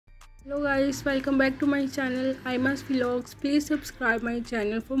Hello guys, welcome back to my channel AIMA'S vlogs. Please subscribe my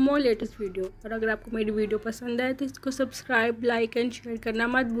channel for more latest video. और अगर आपको मेरी video पसंद आए तो इसको सब्सक्राइब, लाइक एंड शेयर करना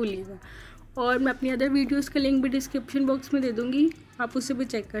मत भूलिएगा। और मैं अपनी अदर वीडियोस का लिंक भी डिस्क्रिप्शन बॉक्स में दे दूँगी, आप उसे भी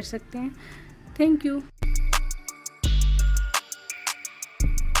चेक कर सकते हैं। Thank you.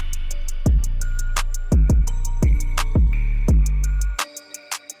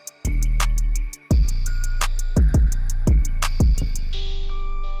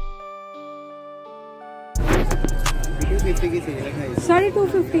 साढ़े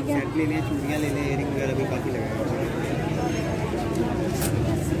 250 के सेट ले लें, चूड़ियाँ ले लें, इयरिंग वगैरह भी काफ़ी लगाए।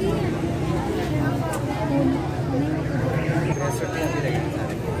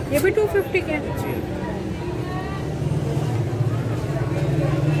 ये भी 250 के।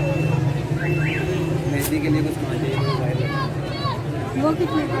 मेहंदी के लिए कुछ मान चाहिए वो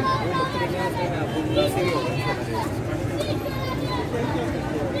कितने का?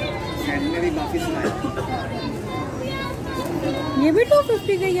 सेट में भी काफ़ी सुनाया। ये भी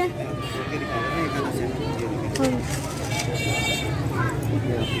 250 का ही है।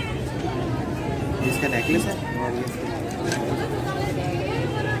 इसका नेकलेस है और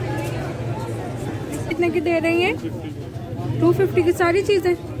कितने की दे रही हैं? 250 की सारी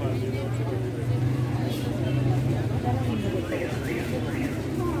चीजें।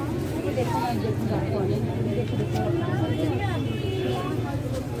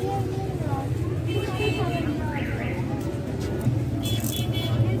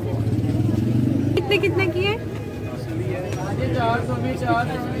 कितने की है?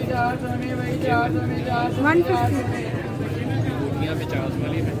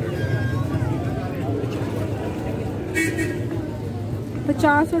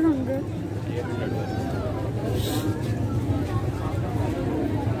 50 और 100।